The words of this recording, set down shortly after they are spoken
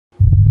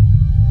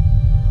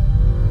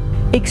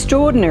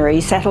Extraordinary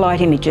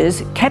satellite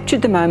images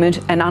captured the moment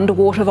an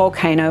underwater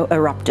volcano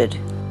erupted.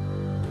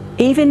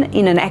 Even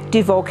in an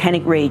active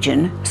volcanic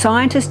region,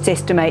 scientists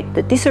estimate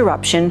that this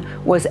eruption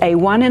was a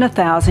 1 in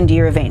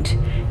 1,000-year event,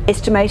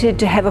 estimated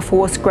to have a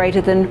force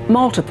greater than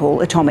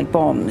multiple atomic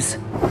bombs.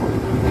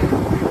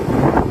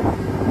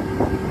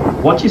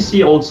 What you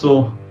see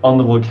also on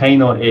the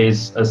volcano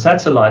is a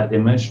satellite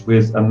image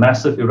with a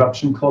massive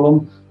eruption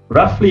column,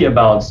 roughly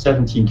about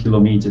 17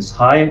 kilometers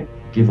high,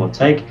 give or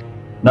take.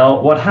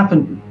 Now, what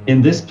happened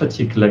in this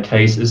particular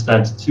case is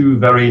that two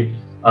very,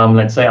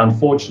 let's say,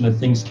 unfortunate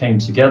things came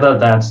together,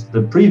 that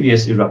the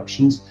previous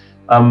eruptions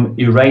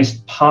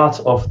erased part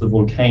of the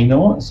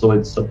volcano, so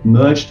it's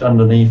submerged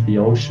underneath the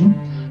ocean.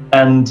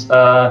 And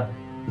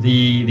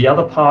the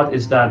other part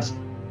is that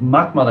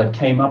magma that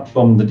came up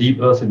from the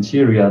deep earth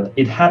interior,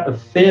 it had a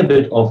fair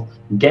bit of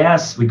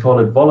gas, we call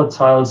it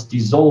volatiles,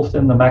 dissolved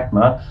in the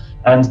magma.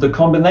 And the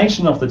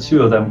combination of the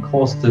two of them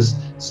caused this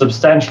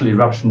substantial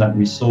eruption that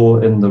we saw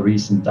in the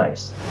recent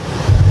days.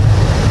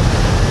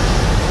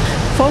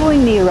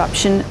 Following the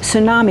eruption,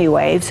 tsunami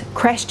waves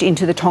crashed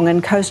into the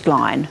Tongan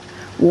coastline.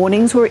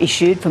 Warnings were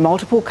issued for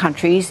multiple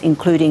countries,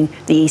 including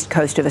the east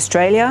coast of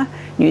Australia,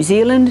 New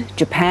Zealand,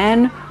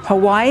 Japan,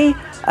 Hawaii,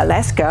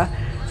 Alaska,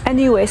 and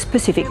the US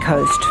Pacific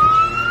coast.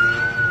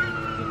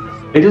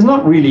 It is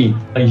not really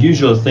a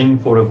usual thing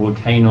for a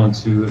volcano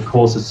to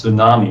cause a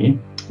tsunami.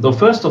 Though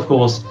first, of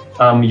course,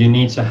 you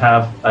need to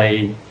have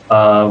a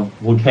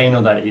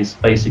volcano that is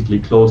basically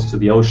close to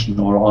the ocean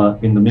or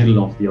in the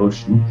middle of the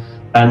ocean.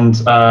 And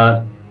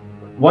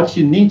what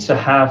you need to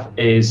have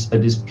is a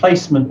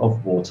displacement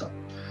of water.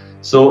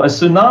 So a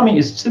tsunami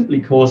is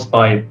simply caused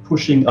by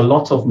pushing a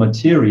lot of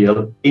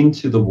material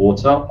into the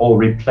water or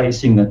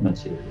replacing that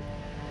material.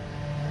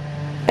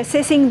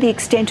 Assessing the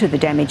extent of the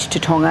damage to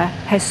Tonga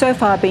has so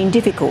far been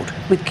difficult,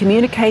 with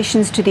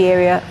communications to the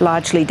area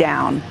largely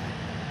down.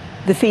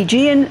 The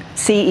Fijian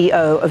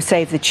CEO of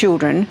Save the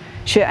Children,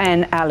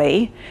 Shairana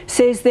Ali,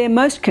 says they're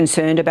most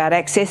concerned about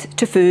access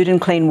to food and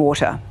clean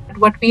water.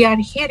 What we are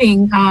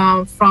hearing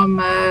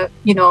from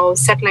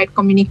satellite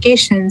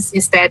communications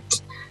is that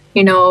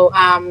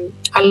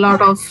a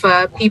lot of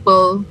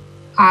people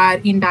are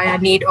in dire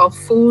need of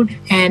food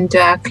and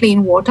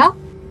clean water.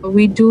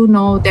 We do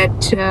know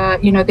that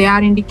there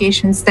are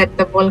indications that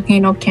the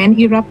volcano can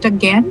erupt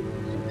again,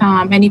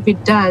 and if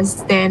it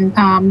does, then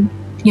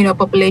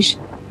populations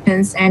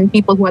and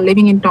people who are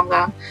living in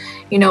Tonga,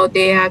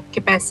 their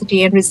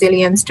capacity and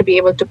resilience to be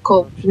able to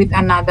cope with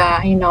another,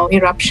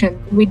 eruption.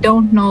 We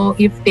don't know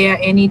if there are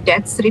any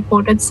deaths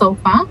reported so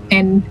far,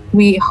 and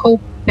we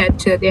hope that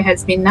there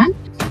has been none.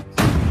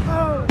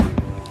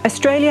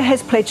 Australia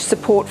has pledged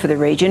support for the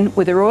region,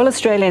 with the Royal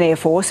Australian Air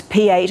Force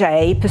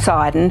P-8A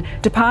Poseidon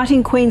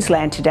departing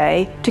Queensland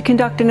today to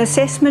conduct an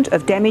assessment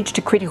of damage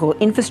to critical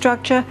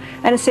infrastructure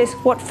and assess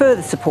what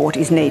further support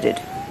is needed.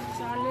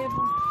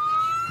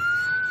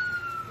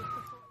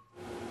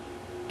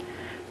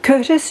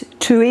 Curtis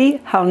Tui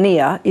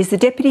Halnia is the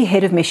Deputy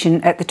Head of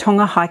Mission at the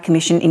Tonga High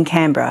Commission in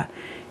Canberra.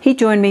 He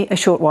joined me a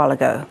short while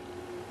ago.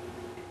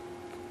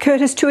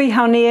 Curtis Tui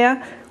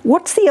Halnia,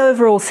 what's the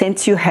overall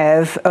sense you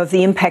have of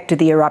the impact of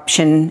the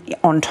eruption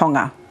on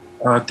Tonga?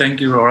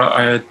 Thank you, Laura.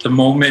 At the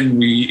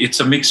moment, it's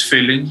a mixed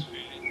feeling,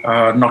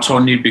 not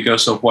only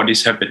because of what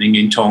is happening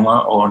in Tonga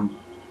on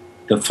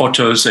the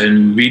photos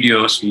and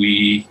videos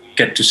we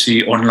get to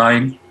see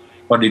online,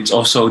 but it's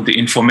also the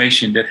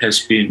information that has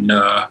been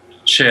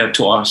shared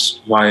to us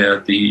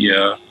via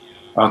the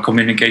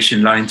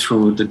communication line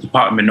through the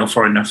Department of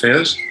Foreign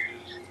Affairs,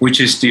 which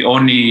is the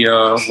only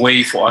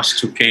way for us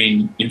to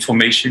gain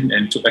information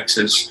and to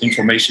access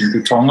information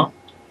to Tonga.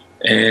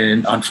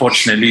 And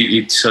unfortunately,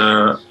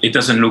 it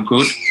doesn't look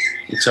good.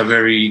 It's a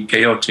very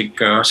chaotic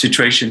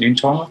situation in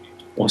Tonga.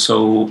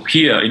 Also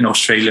here in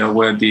Australia,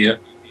 where the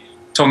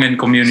Tongan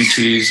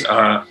communities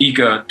are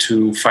eager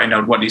to find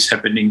out what is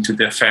happening to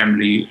their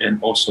family,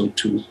 and also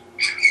to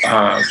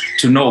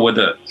know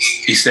whether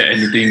is there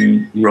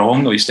anything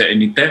wrong, or is there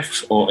any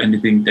death or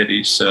anything that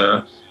is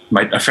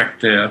might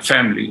affect their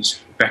families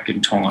back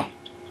in Tonga.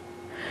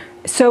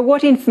 So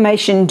what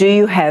information do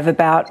you have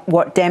about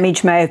what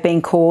damage may have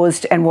been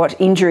caused and what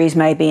injuries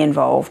may be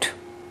involved?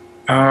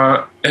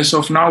 As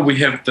of now, we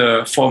have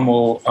the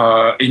formal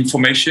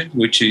information,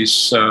 which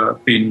is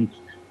been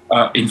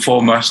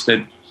inform us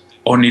that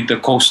only the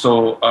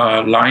coastal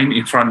line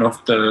in front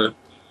of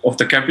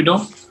the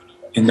capital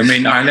in the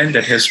main island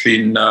that has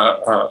been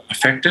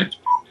affected.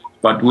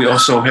 But we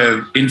also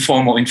have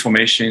informal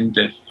information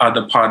that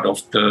other part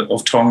of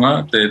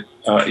Tonga that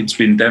it's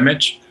been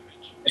damaged.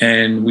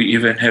 And we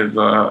even have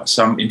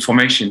some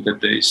information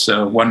that there is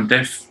one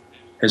death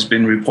has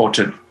been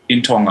reported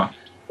in Tonga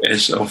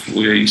as of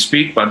we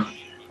speak, but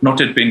not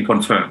yet been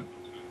confirmed.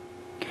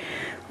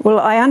 Well,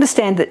 I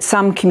understand that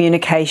some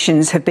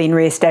communications have been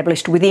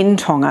re-established within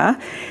Tonga.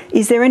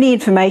 Is there any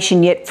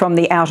information yet from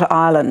the outer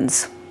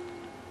islands?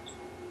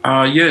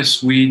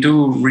 Yes, we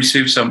do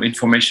receive some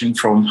information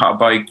from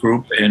Hawaii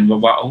Group and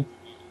Wawa'u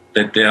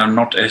that they are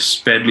not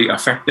as badly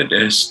affected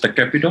as the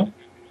capital.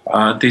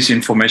 This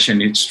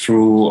information is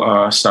through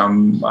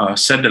some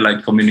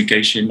satellite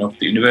communication of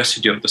the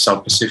University of the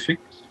South Pacific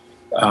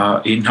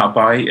in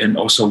Hawaii and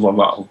also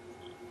Vava'u.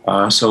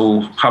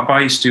 So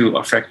Hawaii is still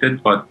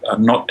affected, but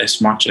not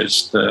as much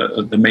as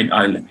the main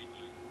island.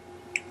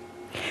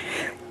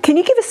 Can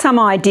you give us some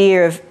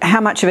idea of how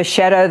much of a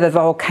shadow the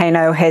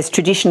volcano has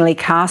traditionally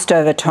cast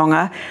over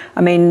Tonga?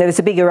 I mean, there was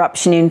a big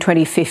eruption in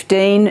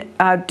 2015.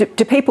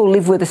 Do people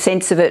live with a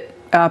sense of it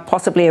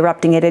possibly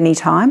erupting at any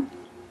time?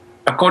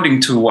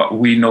 According to what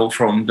we know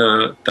from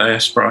the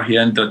diaspora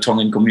here and the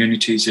Tongan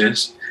communities,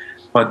 yes.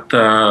 But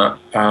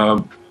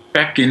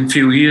back in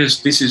few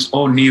years, this is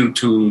all new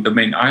to the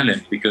main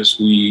island because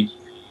we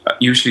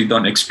usually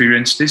don't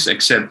experience this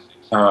except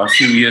a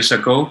few years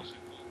ago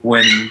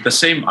when the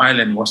same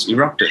island was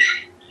erupted.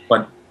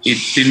 But it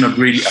did not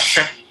really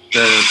affect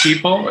the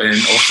people and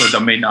also the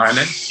main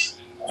island,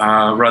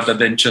 rather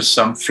than just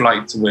some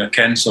flights were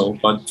cancelled.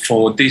 But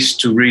for this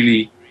to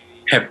really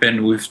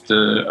happen with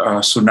the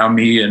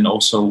tsunami and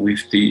also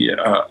with the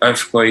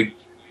earthquake,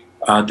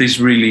 this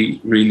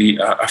really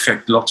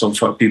affect lots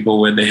of people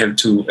where they have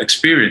to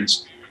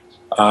experience.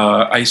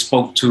 I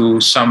spoke to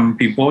some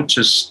people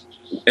just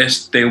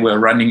as they were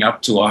running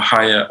up to a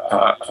higher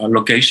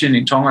location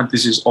in Tonga.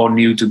 This is all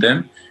new to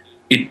them.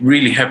 It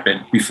really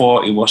happened.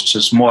 Before it was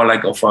just more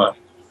like of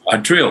a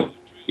drill.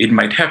 It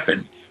might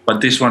happen,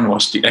 but this one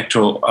was the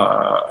actual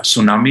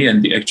tsunami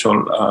and the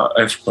actual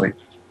earthquake.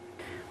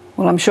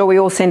 Well, I'm sure we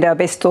all send our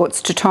best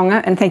thoughts to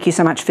Tonga, and thank you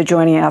so much for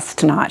joining us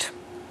tonight.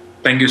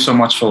 Thank you so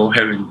much for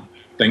having me.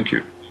 Thank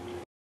you.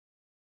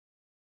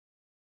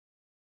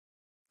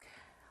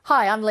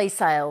 Hi, I'm Lee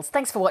Sales.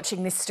 Thanks for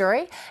watching this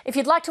story. If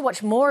you'd like to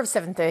watch more of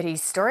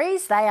 730's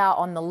stories, they are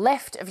on the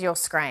left of your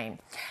screen.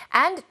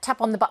 And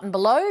tap on the button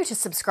below to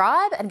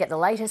subscribe and get the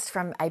latest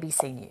from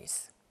ABC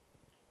News.